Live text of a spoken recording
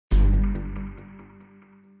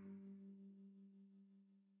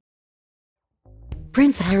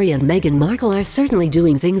Prince Harry and Meghan Markle are certainly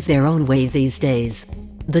doing things their own way these days.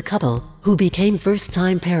 The couple, who became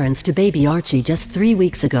first-time parents to baby Archie just 3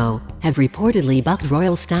 weeks ago, have reportedly bucked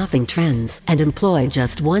royal staffing trends and employed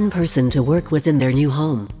just one person to work within their new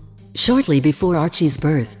home. Shortly before Archie's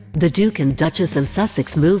birth, the Duke and Duchess of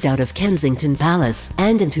Sussex moved out of Kensington Palace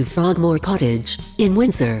and into Frogmore Cottage, in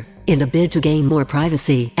Windsor, in a bid to gain more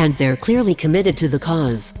privacy, and they're clearly committed to the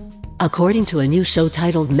cause. According to a new show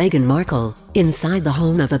titled Meghan Markle, inside the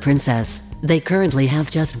home of a princess, they currently have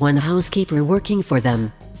just one housekeeper working for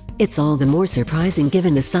them. It's all the more surprising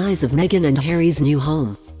given the size of Meghan and Harry's new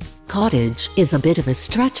home. Cottage is a bit of a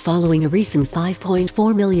stretch following a recent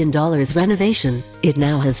 $5.4 million renovation. It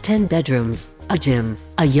now has 10 bedrooms, a gym,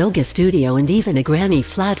 a yoga studio and even a granny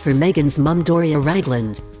flat for Meghan's mum Doria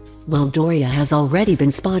Ragland. While Doria has already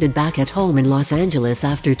been spotted back at home in Los Angeles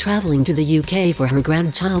after traveling to the UK for her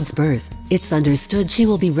grandchild's birth, it's understood she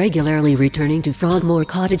will be regularly returning to Frogmore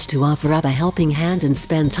Cottage to offer up a helping hand and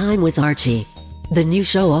spend time with Archie. The new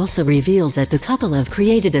show also revealed that the couple have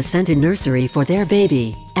created a scented nursery for their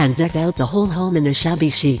baby, and decked out the whole home in a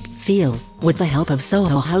shabby chic feel, with the help of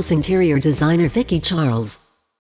Soho House interior designer Vicky Charles.